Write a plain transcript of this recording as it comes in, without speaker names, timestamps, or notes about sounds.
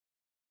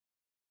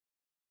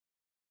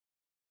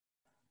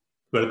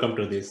Welcome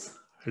to this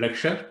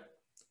lecture.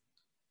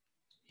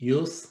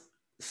 Use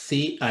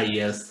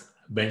CIS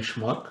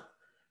Benchmark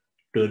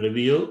to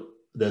review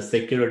the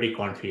security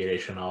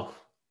configuration of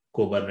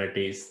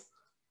Kubernetes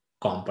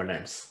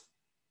components.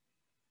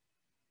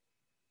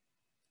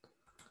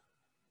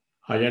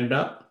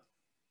 Agenda.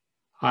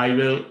 I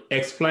will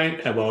explain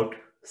about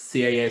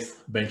CIS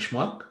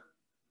Benchmark,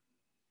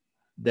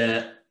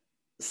 the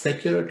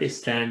security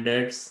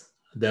standards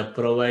they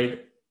provide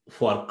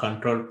for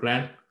control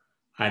plan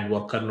and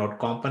worker node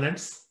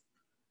components.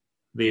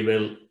 We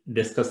will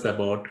discuss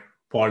about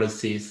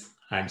policies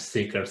and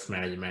secrets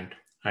management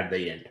at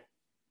the end.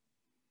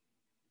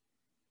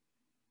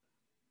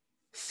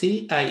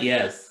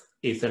 CIS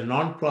is a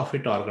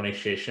non-profit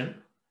organization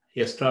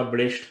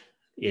established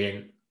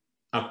in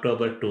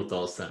October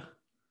 2000.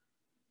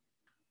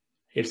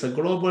 It's a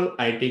global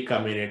IT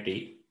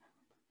community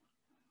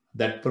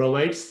that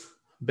provides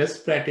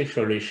best practice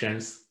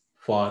solutions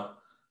for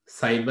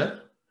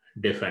cyber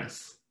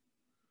defense.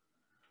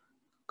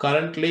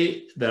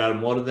 Currently, there are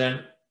more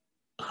than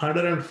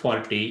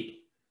 140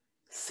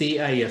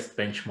 CIS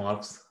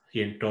benchmarks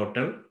in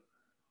total,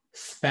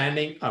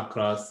 spanning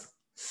across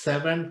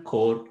 7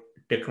 core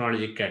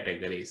technology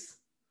categories.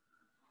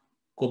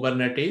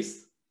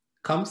 Kubernetes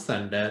comes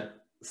under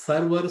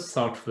server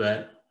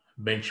software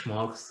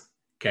benchmarks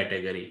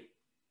category.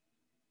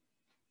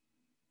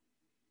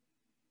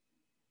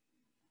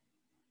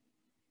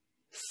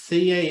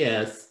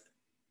 CIS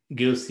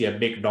gives a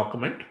big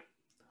document.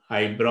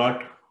 I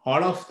brought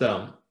all of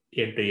them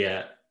into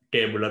a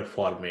tabular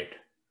format.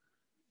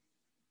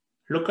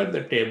 Look at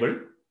the table.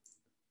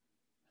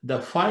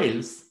 The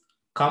files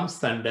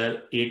comes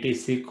under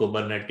etc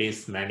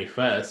Kubernetes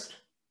manifest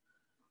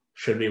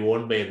should be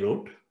owned by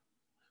root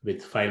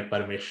with file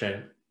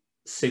permission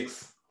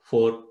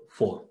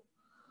 644.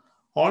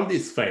 All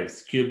these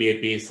files, Kube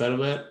API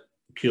server,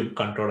 Kube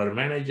controller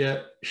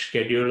manager,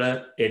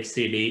 scheduler,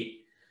 etcd,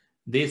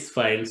 these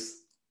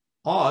files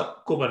are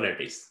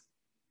Kubernetes.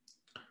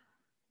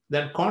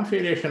 Then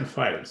configuration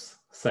files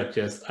such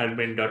as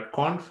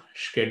admin.conf,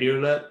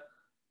 scheduler,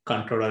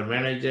 controller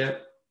manager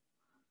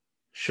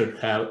should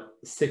have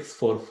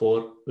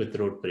 644 with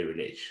root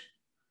privilege.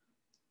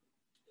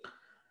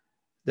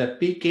 The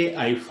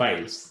PKI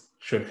files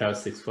should have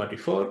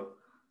 644.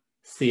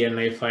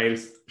 CNI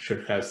files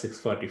should have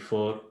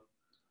 644.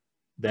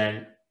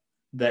 Then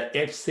the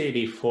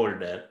etcd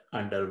folder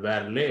under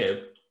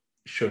varlib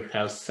should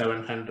have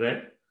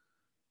 700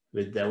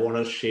 with the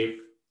ownership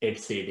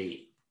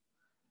etcd.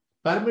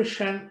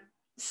 Permission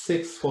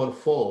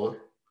 644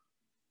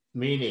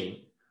 meaning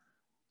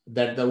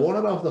that the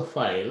owner of the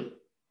file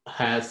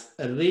has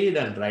a read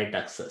and write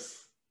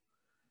access.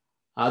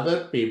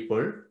 Other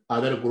people,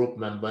 other group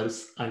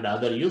members, and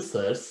other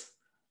users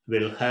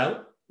will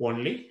have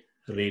only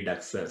read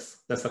access.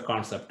 That's the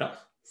concept of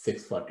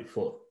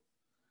 644.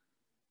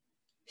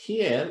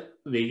 Here,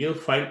 we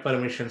give file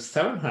permission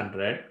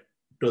 700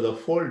 to the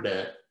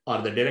folder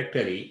or the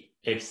directory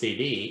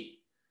etcd,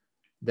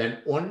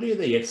 then only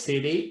the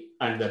etcd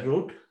and the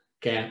root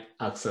can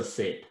access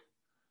it.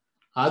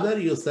 Other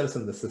users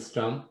in the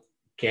system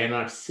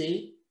cannot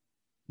see,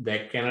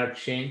 they cannot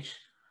change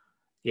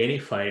any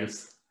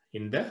files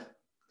in the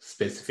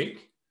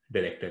specific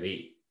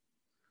directory.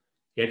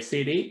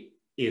 etcd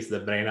is the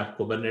brain of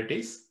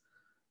Kubernetes.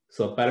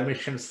 So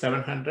permission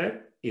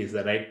 700 is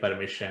the right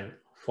permission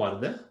for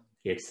the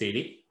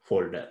etcd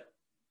folder.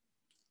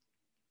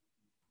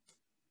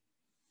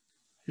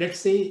 Let's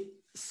see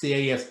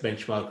CIS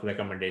benchmark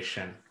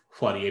recommendation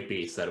for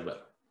API server.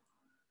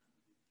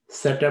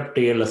 Set up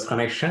TLS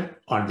connection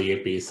on the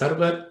API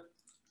server.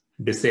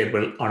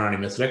 Disable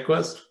anonymous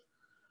request.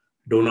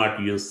 Do not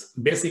use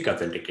basic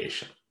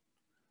authentication.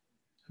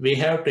 We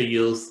have to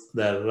use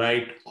the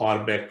right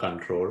RBAC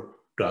control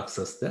to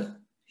access the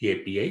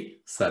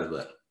API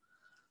server.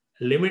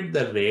 Limit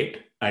the rate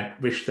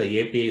at which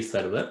the API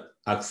server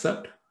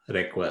accepts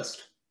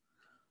request.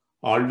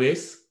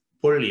 Always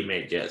pull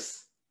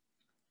images.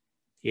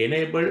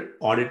 Enable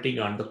auditing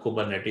on the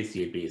Kubernetes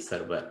API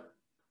server.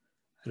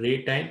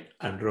 Retain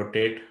and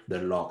rotate the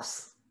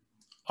logs.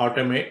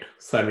 Automate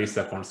service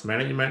accounts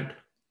management.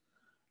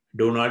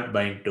 Do not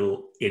bind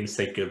to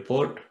insecure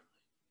port.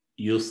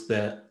 Use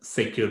the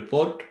secure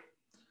port.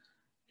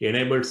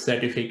 Enable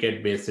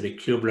certificate-based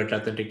kubelet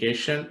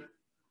authentication.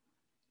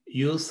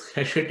 Use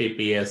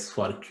HTTPS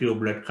for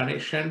kubelet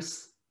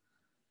connections.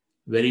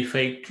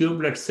 Verify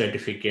kubelet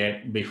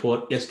certificate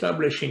before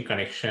establishing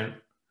connection.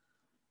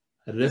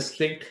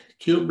 Restrict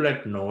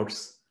kubelet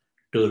nodes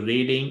to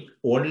reading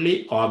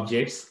only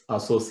objects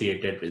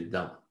associated with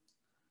them.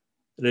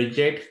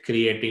 Reject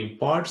creating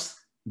pods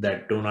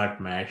that do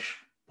not match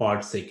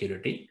pod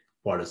security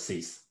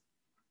policies.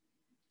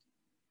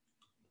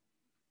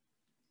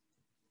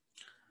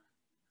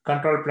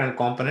 Control plan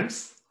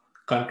components,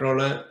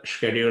 controller,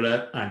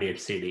 scheduler, and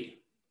etcd.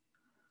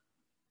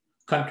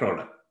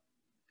 Controller.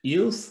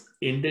 Use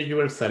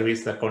individual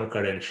service account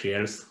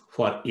credentials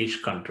for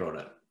each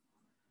controller.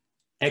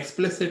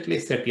 Explicitly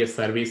set a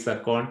service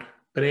account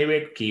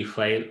private key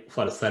file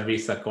for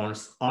service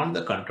accounts on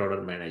the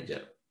controller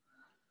manager.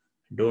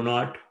 Do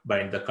not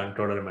bind the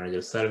controller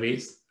manager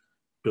service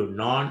to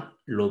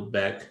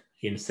non-loopback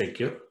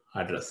insecure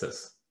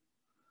addresses.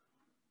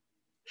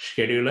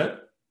 Scheduler,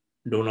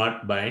 do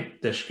not bind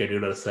the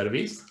scheduler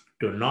service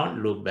to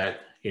non-loopback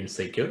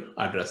insecure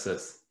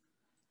addresses.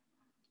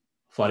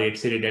 For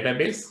etcd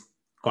database,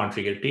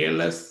 configure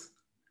TLS,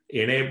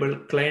 enable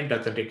client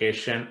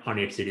authentication on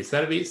etcd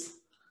service.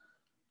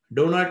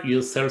 Do not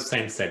use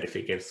self-signed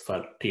certificates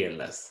for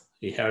TLS.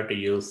 You have to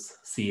use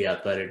CA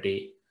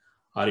authority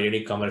or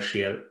any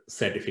commercial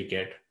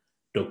certificate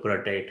to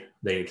protect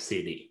the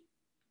etcd.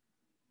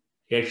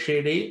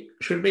 etcd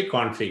should be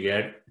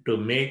configured to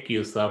make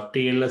use of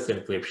TLS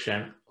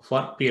encryption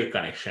for peer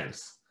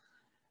connections.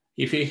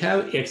 If you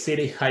have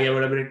etcd high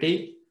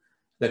availability,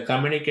 the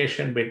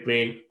communication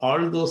between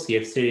all those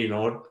etcd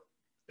nodes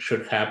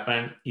should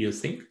happen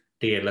using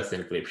TLS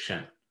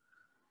encryption.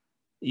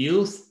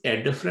 Use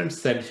a different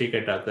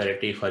certificate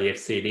authority for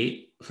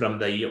etcd from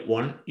the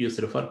one used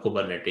for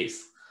Kubernetes.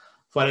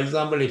 For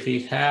example, if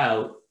you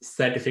have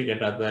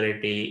certificate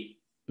authority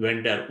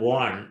vendor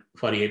 1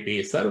 for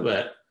API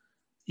server,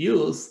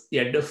 use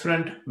a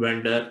different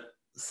vendor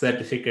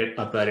certificate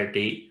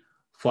authority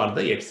for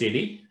the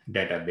etcd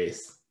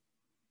database.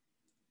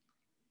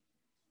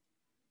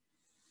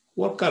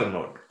 Worker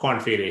node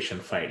configuration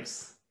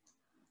files.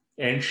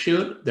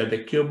 Ensure that the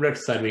kubelet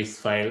service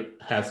file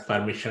has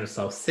permissions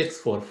of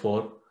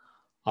 644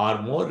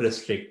 or more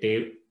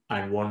restrictive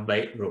and one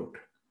by root.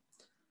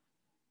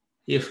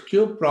 If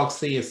kube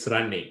proxy is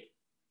running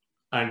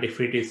and if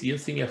it is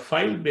using a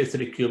file-based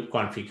kube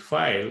config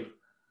file,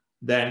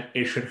 then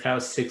it should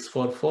have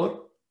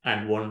 644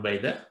 and one by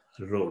the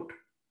root.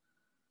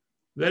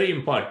 Very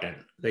important,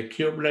 the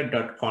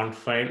kubelet.conf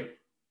file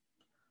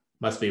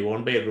must be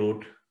one by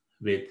root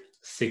with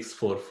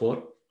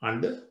 644 on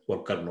the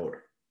worker node.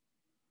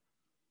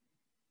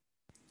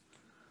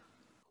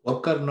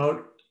 Worker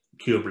node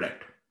kubelet.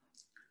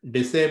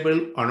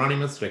 Disable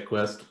anonymous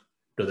request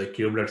to the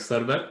kubelet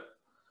server.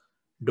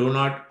 Do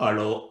not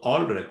allow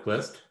all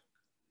requests.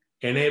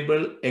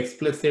 Enable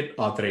explicit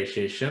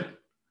authorization.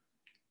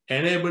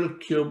 Enable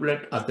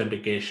kubelet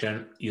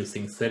authentication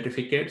using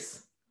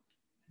certificates.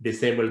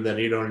 Disable the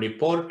read-only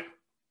port.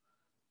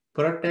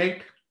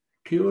 Protect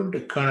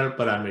tuned kernel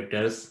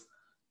parameters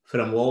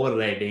from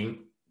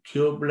overriding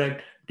kubelet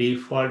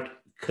default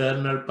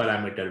kernel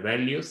parameter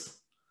values.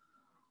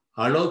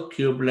 Allow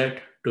kubelet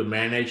to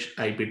manage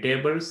IP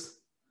tables.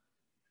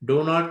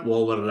 Do not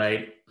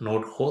override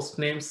node host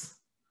names.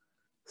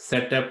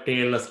 Set up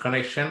TLS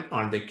connection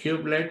on the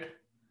kubelet.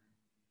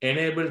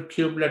 Enable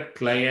kubelet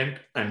client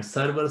and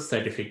server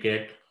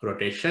certificate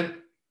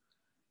rotation.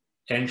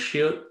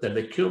 Ensure that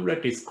the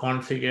kubelet is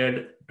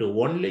configured to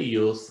only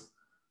use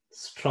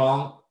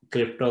strong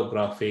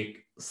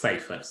cryptographic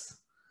ciphers.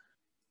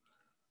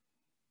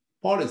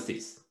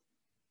 Policies.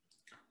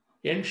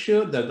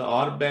 Ensure that the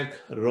RBAC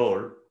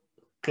role,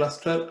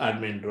 cluster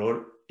admin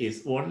role,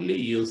 is only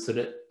used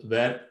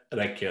where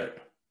required.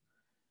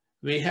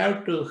 We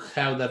have to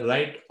have the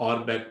right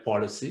RBAC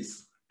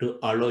policies to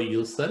allow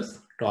users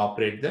to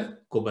operate the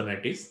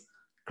Kubernetes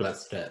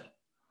cluster.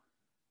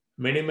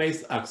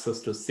 Minimize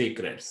access to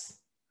secrets.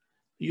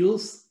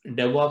 Use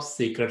DevOps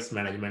secrets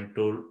management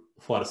tool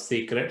for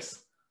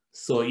secrets,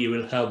 so you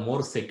will have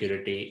more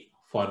security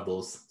for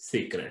those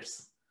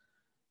secrets.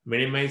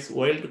 Minimize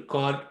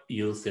wildcard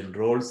use in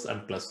roles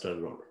and cluster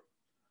role.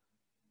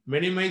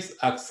 Minimize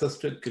access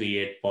to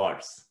create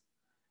pods.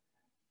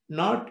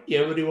 Not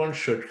everyone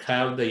should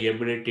have the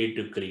ability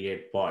to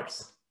create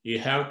pods. You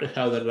have to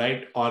have the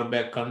right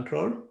RBAC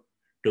control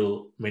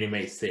to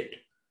minimize it.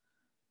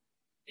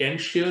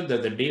 Ensure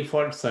that the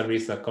default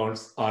service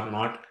accounts are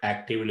not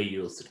actively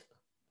used.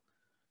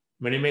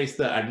 Minimize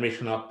the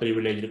admission of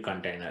privileged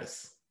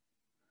containers.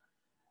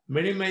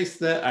 Minimize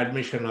the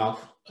admission of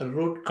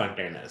root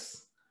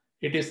containers.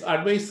 It is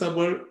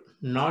advisable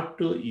not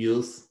to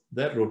use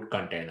the root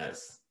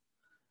containers.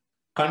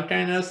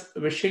 Containers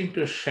wishing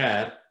to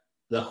share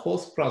the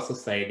host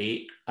process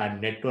ID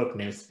and network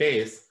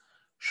namespace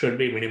should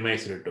be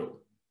minimized too.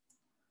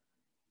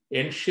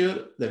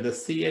 Ensure that the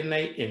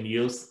CNI in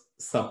use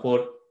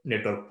support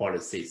network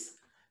policies.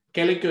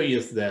 Calico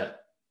is the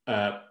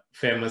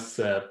famous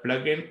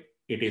plugin.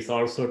 It is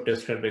also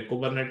tested by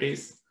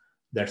Kubernetes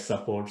that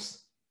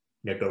supports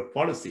network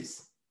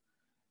policies.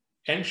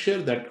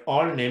 Ensure that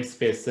all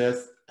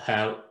namespaces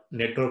have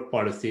network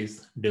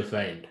policies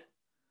defined.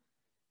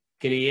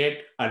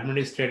 Create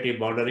administrative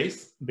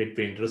boundaries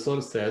between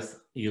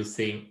resources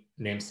using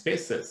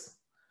namespaces.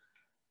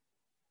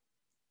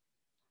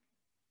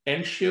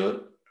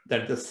 Ensure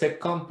that the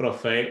seccomp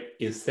profile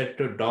is set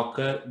to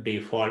Docker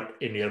default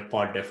in your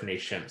pod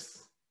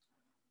definitions.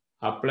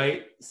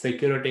 Apply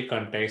security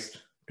context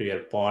to your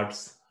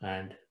pods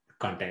and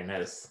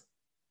containers.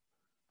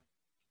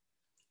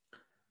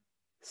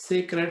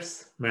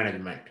 Secrets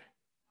management.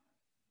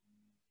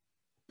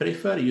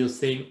 Prefer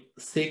using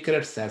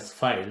secrets as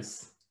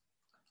files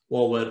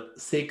over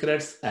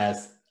secrets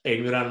as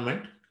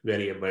environment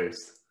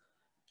variables.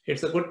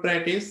 It's a good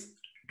practice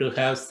to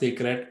have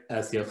secret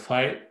as your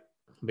file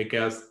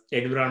because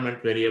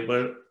environment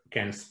variable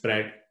can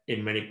spread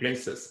in many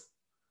places.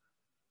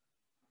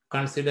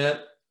 Consider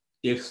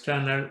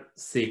external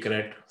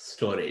secret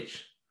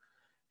storage.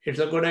 It's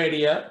a good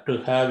idea to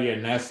have a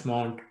NAS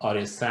mount or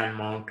a SAN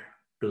mount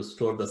to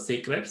store the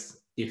secrets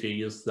if you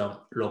use them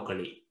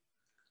locally.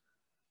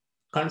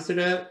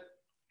 Consider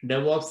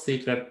DevOps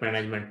secret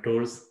management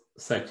tools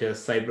such as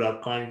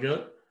CyberArk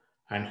Conjure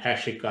and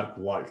HashiCorp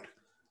Vault.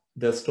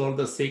 They store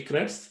the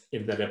secrets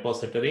in the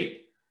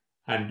repository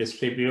and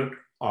distribute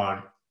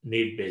on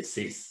need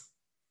basis.